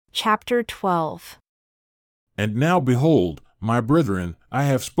Chapter 12. And now behold, my brethren, I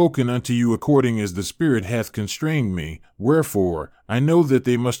have spoken unto you according as the Spirit hath constrained me, wherefore I know that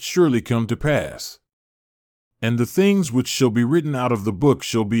they must surely come to pass. And the things which shall be written out of the book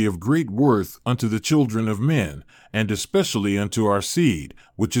shall be of great worth unto the children of men, and especially unto our seed,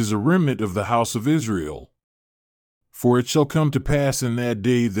 which is a remnant of the house of Israel. For it shall come to pass in that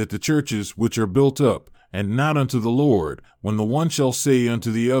day that the churches which are built up, and not unto the Lord, when the one shall say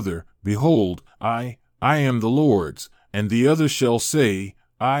unto the other, Behold, I am the Lord's, and the other shall say,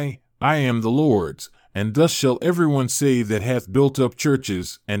 I am the Lord's, and thus shall everyone say that hath built up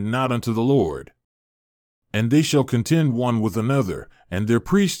churches, and not unto the Lord. And they shall contend one with another, and their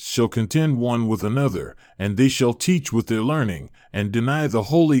priests shall contend one with another, and they shall teach with their learning, and deny the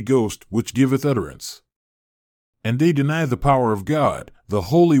Holy Ghost which giveth utterance. And they deny the power of God, the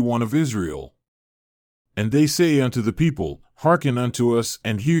Holy One of Israel. And they say unto the people, Hearken unto us,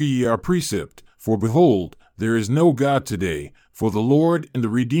 and hear ye our precept, for behold, there is no God today, for the Lord and the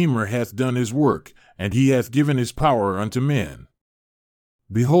Redeemer hath done his work, and he hath given his power unto men.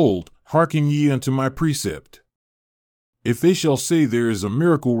 Behold, hearken ye unto my precept. If they shall say there is a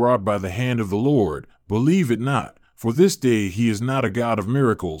miracle wrought by the hand of the Lord, believe it not, for this day he is not a God of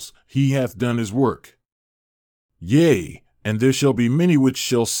miracles, he hath done his work. Yea, and there shall be many which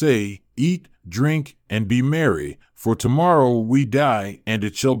shall say, Eat, drink, and be merry, for tomorrow we die, and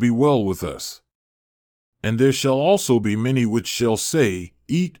it shall be well with us. And there shall also be many which shall say,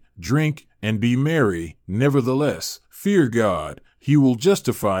 Eat, drink, and be merry, nevertheless, fear God, he will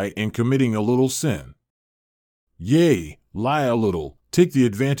justify in committing a little sin. Yea, lie a little, take the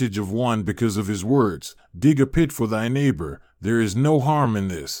advantage of one because of his words, dig a pit for thy neighbor, there is no harm in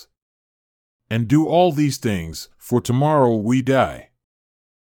this. And do all these things, for tomorrow we die.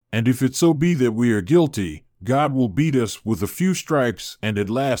 And if it so be that we are guilty, God will beat us with a few stripes, and at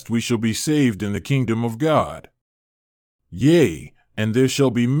last we shall be saved in the kingdom of God. Yea, and there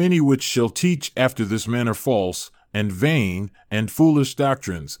shall be many which shall teach after this manner false, and vain, and foolish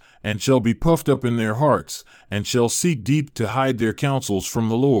doctrines, and shall be puffed up in their hearts, and shall seek deep to hide their counsels from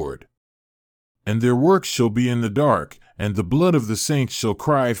the Lord. And their works shall be in the dark, and the blood of the saints shall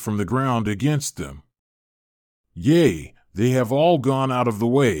cry from the ground against them. Yea, they have all gone out of the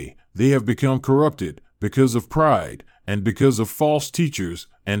way, they have become corrupted, because of pride, and because of false teachers,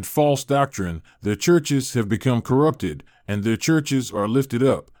 and false doctrine, their churches have become corrupted, and their churches are lifted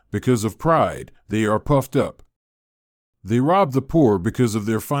up, because of pride, they are puffed up. They rob the poor because of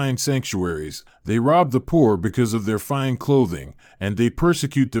their fine sanctuaries, they rob the poor because of their fine clothing, and they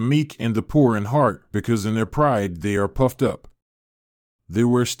persecute the meek and the poor in heart, because in their pride they are puffed up. They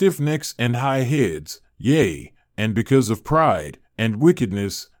wear stiff necks and high heads, yea, and because of pride, and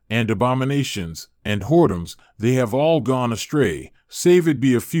wickedness, and abominations, and whoredoms, they have all gone astray, save it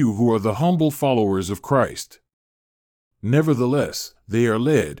be a few who are the humble followers of Christ. Nevertheless, they are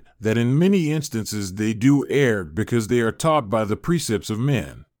led, that in many instances they do err because they are taught by the precepts of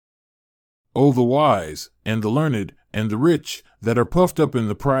men. O the wise, and the learned, and the rich, that are puffed up in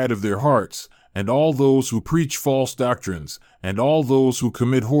the pride of their hearts, and all those who preach false doctrines, and all those who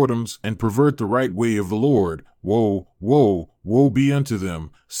commit whoredoms and pervert the right way of the Lord, woe, woe, woe be unto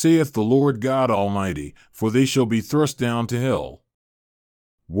them, saith the Lord God Almighty, for they shall be thrust down to hell.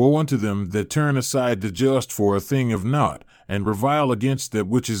 Woe unto them that turn aside the just for a thing of naught, and revile against that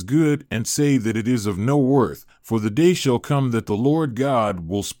which is good, and say that it is of no worth, for the day shall come that the Lord God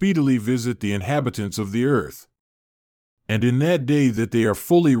will speedily visit the inhabitants of the earth. And in that day that they are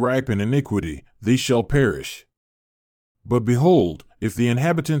fully ripe in iniquity, they shall perish. But behold, if the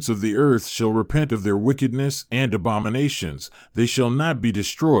inhabitants of the earth shall repent of their wickedness and abominations, they shall not be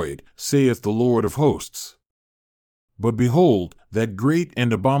destroyed, saith the Lord of hosts. But behold, that great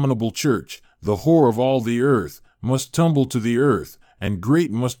and abominable church, the whore of all the earth, must tumble to the earth, and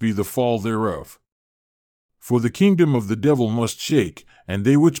great must be the fall thereof. For the kingdom of the devil must shake, and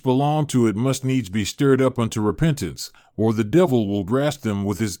they which belong to it must needs be stirred up unto repentance, or the devil will grasp them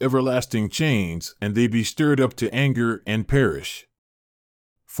with his everlasting chains, and they be stirred up to anger and perish.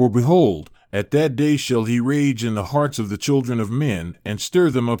 For behold, at that day shall he rage in the hearts of the children of men, and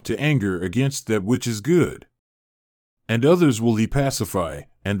stir them up to anger against that which is good. And others will he pacify,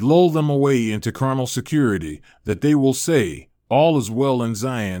 and lull them away into carnal security, that they will say, All is well in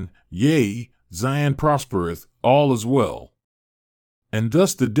Zion, yea, Zion prospereth, all is well. And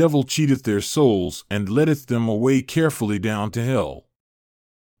thus the devil cheateth their souls, and leadeth them away carefully down to hell.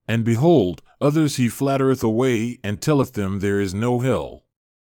 And behold, others he flattereth away, and telleth them there is no hell.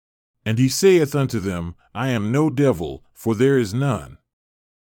 And he saith unto them, I am no devil, for there is none.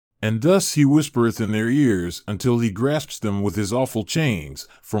 And thus he whispereth in their ears, until he grasps them with his awful chains,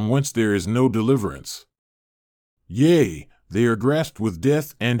 from whence there is no deliverance. Yea, they are grasped with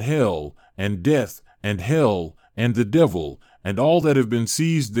death and hell, and death, and hell, and the devil, and all that have been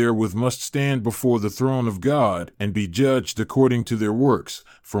seized therewith must stand before the throne of God, and be judged according to their works,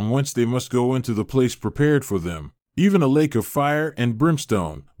 from whence they must go into the place prepared for them, even a lake of fire and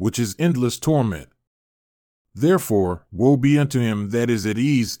brimstone, which is endless torment. Therefore, woe be unto him that is at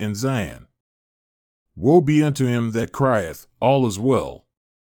ease in Zion. Woe be unto him that crieth, All is well.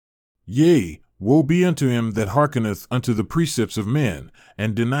 Yea, woe be unto him that hearkeneth unto the precepts of men,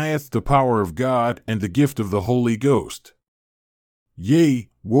 and denieth the power of God and the gift of the Holy Ghost. Yea,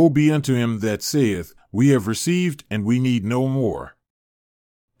 woe be unto him that saith, We have received, and we need no more.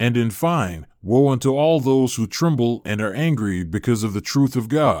 And in fine, woe unto all those who tremble and are angry because of the truth of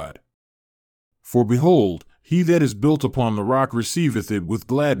God. For behold, he that is built upon the rock receiveth it with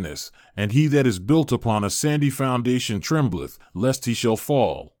gladness, and he that is built upon a sandy foundation trembleth, lest he shall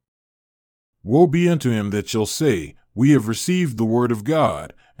fall. Woe be unto him that shall say, We have received the word of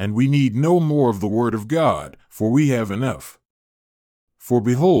God, and we need no more of the word of God, for we have enough. For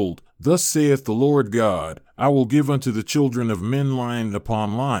behold, thus saith the Lord God, I will give unto the children of men line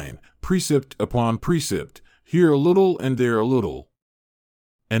upon line, precept upon precept, here a little and there a little.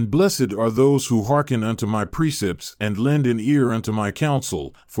 And blessed are those who hearken unto my precepts, and lend an ear unto my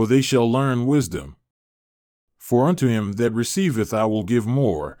counsel, for they shall learn wisdom. For unto him that receiveth I will give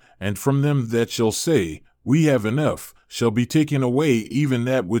more, and from them that shall say, We have enough, shall be taken away even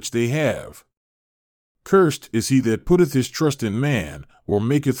that which they have. Cursed is he that putteth his trust in man, or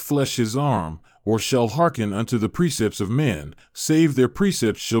maketh flesh his arm, or shall hearken unto the precepts of men, save their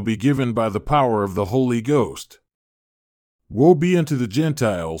precepts shall be given by the power of the Holy Ghost. Woe be unto the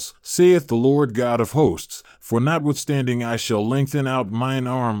Gentiles, saith the Lord God of hosts, for notwithstanding I shall lengthen out mine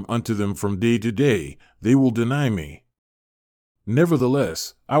arm unto them from day to day, they will deny me.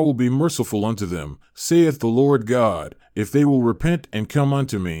 Nevertheless, I will be merciful unto them, saith the Lord God, if they will repent and come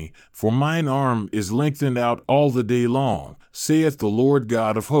unto me, for mine arm is lengthened out all the day long, saith the Lord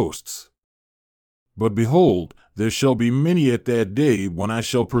God of hosts. But behold, there shall be many at that day when I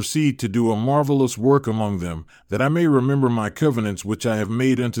shall proceed to do a marvelous work among them, that I may remember my covenants which I have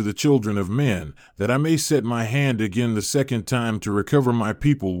made unto the children of men, that I may set my hand again the second time to recover my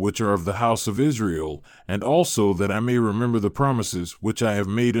people which are of the house of Israel, and also that I may remember the promises which I have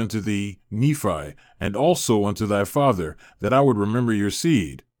made unto thee, Nephi, and also unto thy father, that I would remember your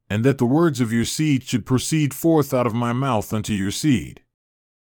seed, and that the words of your seed should proceed forth out of my mouth unto your seed.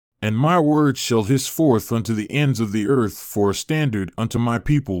 And my word shall hiss forth unto the ends of the earth for a standard unto my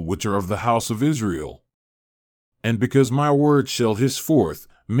people which are of the house of Israel. And because my word shall hiss forth,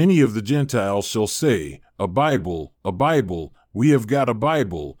 many of the Gentiles shall say, A Bible, we have got a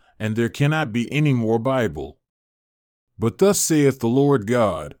Bible, and there cannot be any more Bible. But thus saith the Lord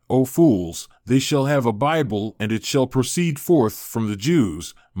God, O fools, they shall have a Bible, and it shall proceed forth from the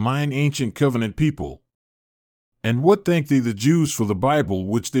Jews, mine ancient covenant people. And what thank they the Jews for the Bible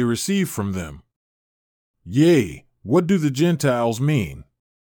which they receive from them? Yea, what do the Gentiles mean?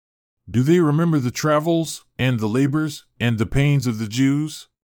 Do they remember the travels, and the labors, and the pains of the Jews?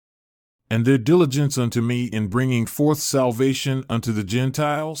 And their diligence unto me in bringing forth salvation unto the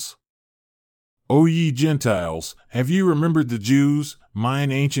Gentiles? O ye Gentiles, have ye remembered the Jews,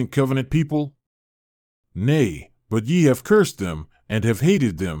 mine ancient covenant people? Nay, but ye have cursed them, and have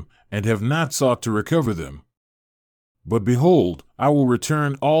hated them, and have not sought to recover them. But behold, I will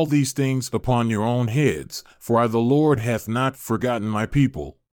return all these things upon your own heads, for I the Lord hath not forgotten my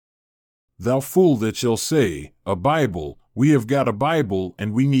people. Thou fool that shall say, A Bible, we have got a Bible,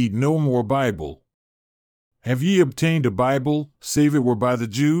 and we need no more Bible. Have ye obtained a Bible, save it were by the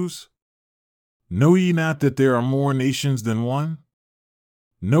Jews? Know ye not that there are more nations than one?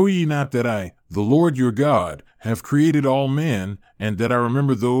 Know ye not that I, the Lord your God, have created all men, and that I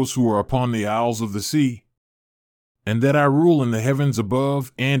remember those who are upon the isles of the sea? And that I rule in the heavens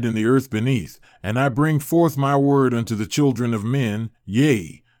above and in the earth beneath, and I bring forth my word unto the children of men,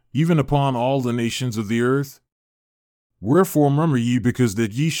 yea, even upon all the nations of the earth? Wherefore murmur ye because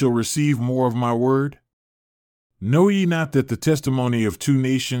that ye shall receive more of my word? Know ye not that the testimony of 2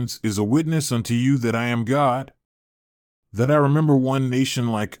 nations is a witness unto you that I am God? That I remember one nation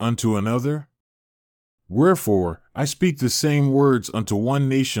like unto another? Wherefore I speak the same words unto one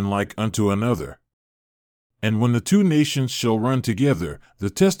nation like unto another. And when the 2 nations shall run together, the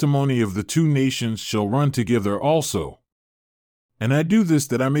testimony of the 2 nations shall run together also. And I do this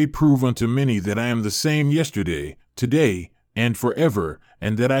that I may prove unto many that I am the same yesterday, today, and forever,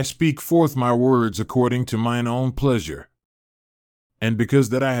 and that I speak forth my words according to mine own pleasure. And because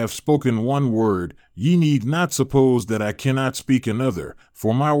that I have spoken one word, ye need not suppose that I cannot speak another,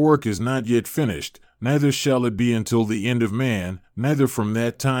 for my work is not yet finished, neither shall it be until the end of man, neither from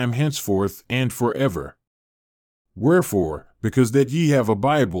that time henceforth and forever. Wherefore, because that ye have a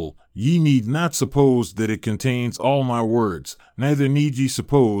Bible, ye need not suppose that it contains all my words, neither need ye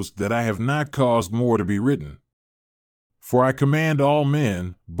suppose that I have not caused more to be written. For I command all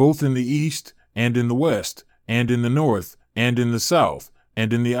men, both in the east, and in the west, and in the north, and in the south,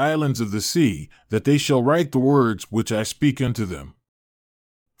 and in the islands of the sea, that they shall write the words which I speak unto them.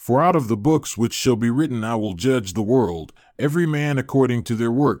 For out of the books which shall be written I will judge the world, every man according to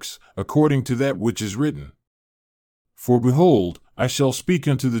their works, according to that which is written. For behold, I shall speak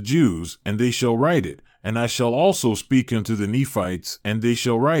unto the Jews, and they shall write it, and I shall also speak unto the Nephites, and they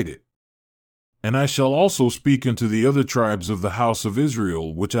shall write it. And I shall also speak unto the other tribes of the house of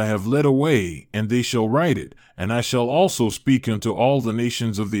Israel, which I have led away, and they shall write it. And I shall also speak unto all the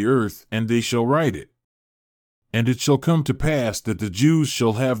nations of the earth, and they shall write it. And it shall come to pass that the Jews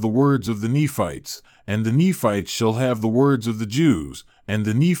shall have the words of the Nephites, and the Nephites shall have the words of the Jews, and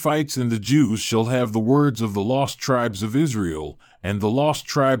the Nephites and the Jews shall have the words of the lost tribes of Israel, and the lost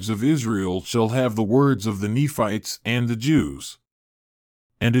tribes of Israel shall have the words of the Nephites and the Jews.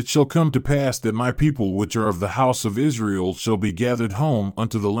 And it shall come to pass that my people which are of the house of Israel shall be gathered home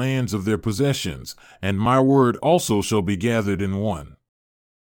unto the lands of their possessions, and my word also shall be gathered in one.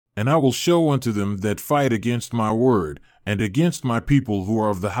 And I will show unto them that fight against my word, and against my people who are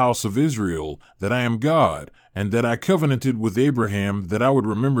of the house of Israel, that I am God, and that I covenanted with Abraham that I would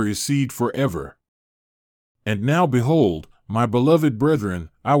remember his seed forever. And now behold, my beloved brethren,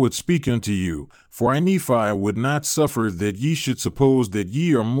 I would speak unto you, for I Nephi would not suffer that ye should suppose that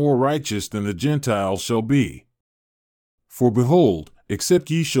ye are more righteous than the Gentiles shall be. For behold,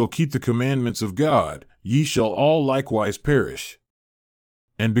 except ye shall keep the commandments of God, ye shall all likewise perish.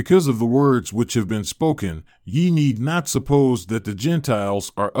 And because of the words which have been spoken, ye need not suppose that the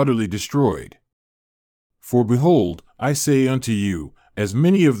Gentiles are utterly destroyed. For behold, I say unto you, as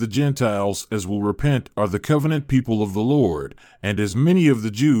many of the Gentiles as will repent are the covenant people of the Lord, and as many of the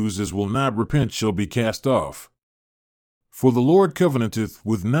Jews as will not repent shall be cast off. For the Lord covenanteth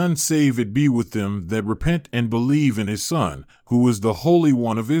with none save it be with them that repent and believe in his Son, who is the Holy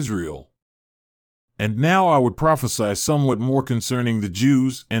One of Israel. And now I would prophesy somewhat more concerning the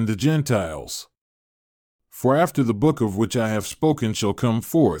Jews and the Gentiles. For after the book of which I have spoken shall come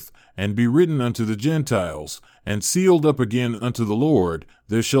forth, and be written unto the Gentiles, and sealed up again unto the Lord,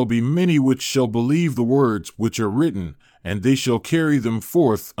 there shall be many which shall believe the words which are written, and they shall carry them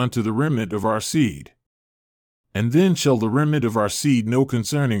forth unto the remnant of our seed. And then shall the remnant of our seed know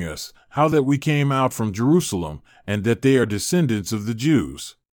concerning us, how that we came out from Jerusalem, and that they are descendants of the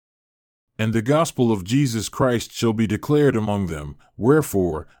Jews. And the gospel of Jesus Christ shall be declared among them,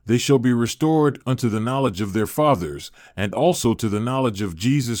 wherefore they shall be restored unto the knowledge of their fathers, and also to the knowledge of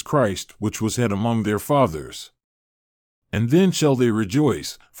Jesus Christ, which was had among their fathers. And then shall they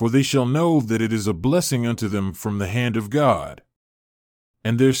rejoice, for they shall know that it is a blessing unto them from the hand of God.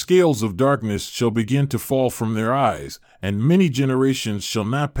 And their scales of darkness shall begin to fall from their eyes, and many generations shall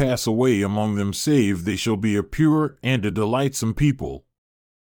not pass away among them, save they shall be a pure and a delightsome people.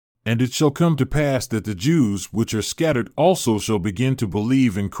 And it shall come to pass that the Jews which are scattered also shall begin to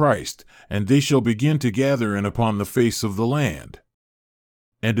believe in Christ, and they shall begin to gather in upon the face of the land.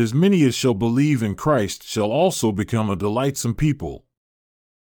 And as many as shall believe in Christ shall also become a delightsome people.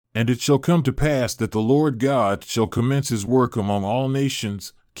 And it shall come to pass that the Lord God shall commence his work among all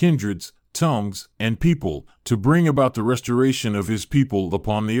nations, kindreds, tongues, and people, to bring about the restoration of his people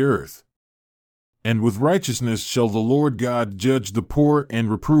upon the earth. And with righteousness shall the Lord God judge the poor, and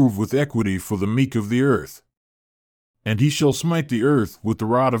reprove with equity for the meek of the earth. And he shall smite the earth with the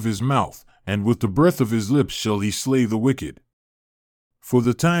rod of his mouth, and with the breath of his lips shall he slay the wicked. For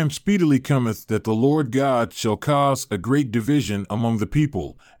the time speedily cometh that the Lord God shall cause a great division among the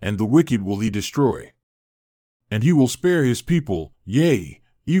people, and the wicked will he destroy. And he will spare his people, yea,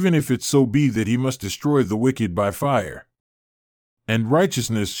 even if it so be that he must destroy the wicked by fire. And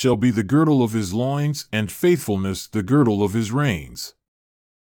righteousness shall be the girdle of his loins, and faithfulness the girdle of his reins.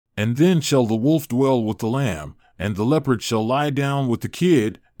 And then shall the wolf dwell with the lamb, and the leopard shall lie down with the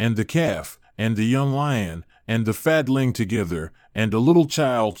kid, and the calf, and the young lion, and the fatling together, and a little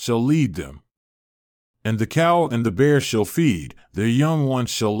child shall lead them. And the cow and the bear shall feed, their young ones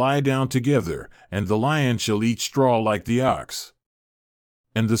shall lie down together, and the lion shall eat straw like the ox.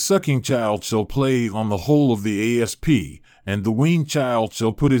 And the sucking child shall play on the hole of the asp, and the weaned child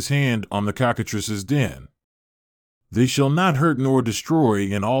shall put his hand on the cockatrice's den. They shall not hurt nor destroy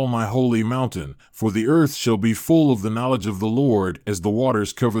in all my holy mountain, for the earth shall be full of the knowledge of the Lord as the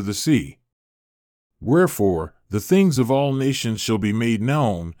waters cover the sea. Wherefore, the things of all nations shall be made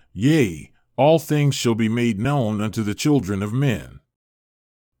known, yea, all things shall be made known unto the children of men.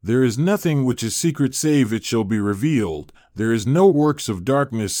 There is nothing which is secret save it shall be revealed, there is no works of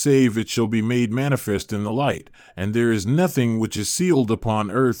darkness save it shall be made manifest in the light, and there is nothing which is sealed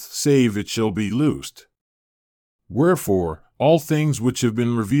upon earth save it shall be loosed. Wherefore, all things which have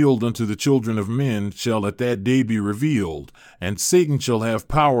been revealed unto the children of men shall at that day be revealed, and Satan shall have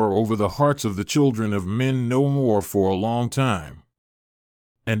power over the hearts of the children of men no more for a long time.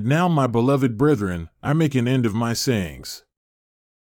 And now, my beloved brethren, I make an end of my sayings.